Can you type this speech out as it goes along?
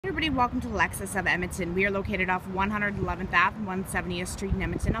Hey everybody, welcome to Lexus of Edmonton. We are located off 111th Ave and 170th Street in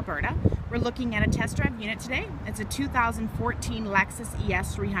Edmonton, Alberta. We're looking at a test drive unit today. It's a 2014 Lexus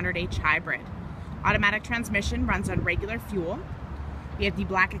ES 300h Hybrid. Automatic transmission, runs on regular fuel. We have the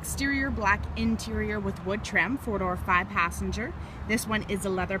black exterior, black interior with wood trim, 4-door, 5-passenger. This one is a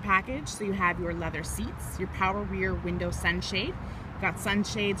leather package, so you have your leather seats, your power rear window sunshade. Got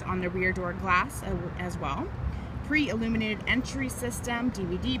sunshades on the rear door glass as well. Pre-illuminated entry system,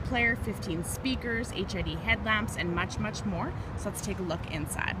 DVD player, 15 speakers, HID headlamps, and much more. So let's take a look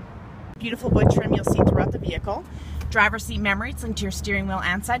inside. Beautiful wood trim you'll see throughout the vehicle. Driver's seat memory, it's linked to your steering wheel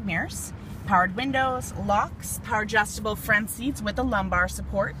and side mirrors. Powered windows, locks, power adjustable front seats with a lumbar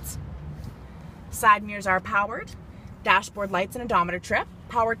support. Side mirrors are powered. Dashboard lights and odometer trip.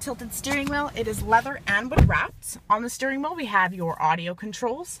 Power tilted steering wheel, it is leather and wood wrapped. On the steering wheel we have your audio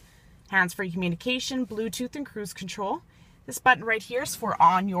controls. Hands-free communication, Bluetooth, and cruise control. This button right here is for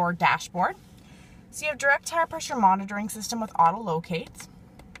on your dashboard. So you have direct tire pressure monitoring system with auto locate.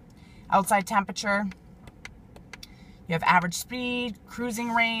 Outside temperature. You have average speed,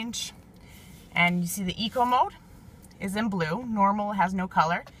 cruising range, and you see the eco mode is in blue. Normal has no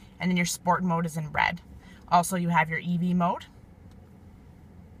color, and then your sport mode is in red. Also, you have your EV mode.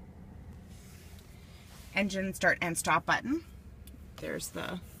 Engine start and stop button. There's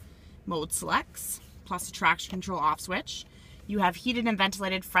the mode selects, plus the traction control off switch. You have heated and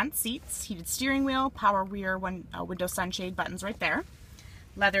ventilated front seats, heated steering wheel, power rear window sunshade buttons right there,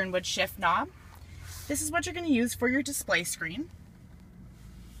 leather and wood shift knob. This is what you're going to use for your display screen.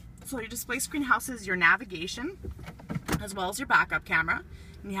 So your display screen houses your navigation as well as your backup camera,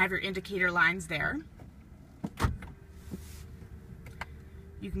 and you have your indicator lines there.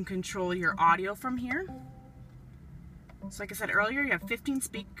 You can control your audio from here. So like I said earlier, you have 15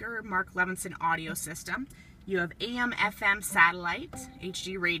 speaker Mark Levinson audio system. You have AM, FM, satellite,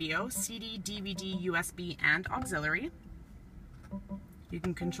 HD radio, CD, DVD, USB, and auxiliary. You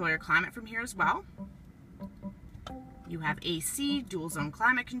can control your climate from here as well. You have AC, dual zone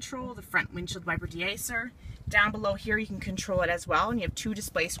climate control, the front windshield wiper deicer. Down below here you can control it as well, and you have 2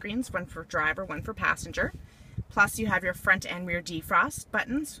 display screens, one for driver, one for passenger. Plus you have your front and rear defrost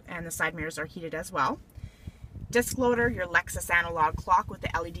buttons, and the side mirrors are heated as well. Disc loader, your Lexus analog clock with the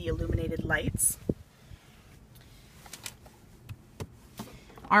LED illuminated lights.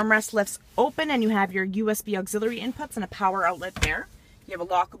 Armrest lifts open and you have your USB auxiliary inputs and a power outlet there. You have a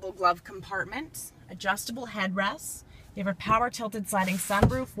lockable glove compartment, adjustable headrests. You have a power tilted sliding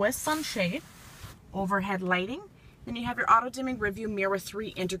sunroof with sunshade, overhead lighting. Then you have your auto dimming rearview mirror with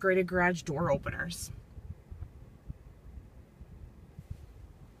 3 integrated garage door openers.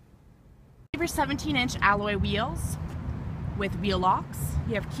 17-inch alloy wheels with wheel locks.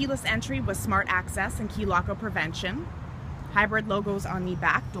 You have keyless entry with smart access and key lockout prevention. Hybrid logos on the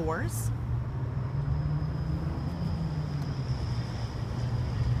back doors.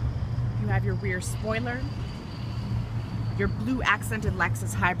 You have your rear spoiler, your blue accented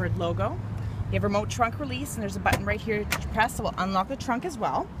Lexus hybrid logo. You have remote trunk release, and there's a button right here to press that will unlock the trunk as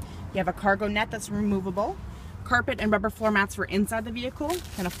well. You have a cargo net that's removable. Carpet and rubber floor mats for inside the vehicle,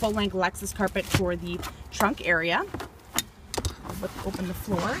 and a full-length Lexus carpet for the trunk area. Open the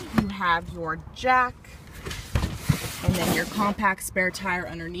floor, you have your jack, and then your compact spare tire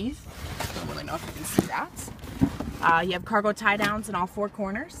underneath. Don't really know if you can see that. You have cargo tie downs in all 4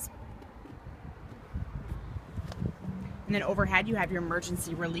 corners. And then overhead you have your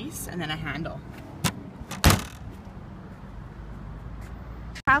emergency release and then a handle.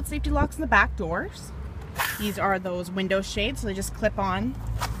 Child safety locks in the back doors. These are those window shades, so they just clip on.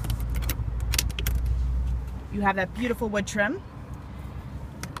 You have that beautiful wood trim.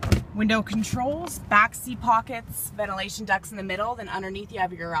 Window controls, back seat pockets, ventilation ducts in the middle, then underneath you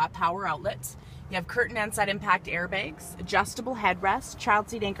have your power outlet. You have curtain and side impact airbags, adjustable headrests, child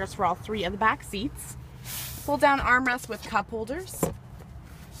seat anchors for all 3 of the back seats, pull down armrests with cup holders,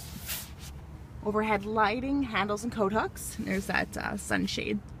 overhead lighting, handles and coat hooks. And there's that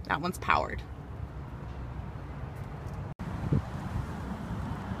sunshade, that one's powered.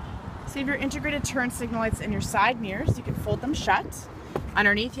 So you have your integrated turn signal lights and your side mirrors. You can fold them shut.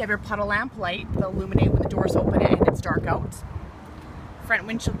 Underneath you have your puddle lamp light. They'll illuminate when the doors open and it's dark out. Front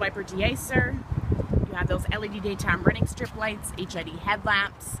windshield wiper deicer. You have those LED daytime running strip lights, HID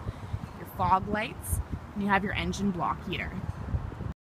headlamps, your fog lights, and you have your engine block heater.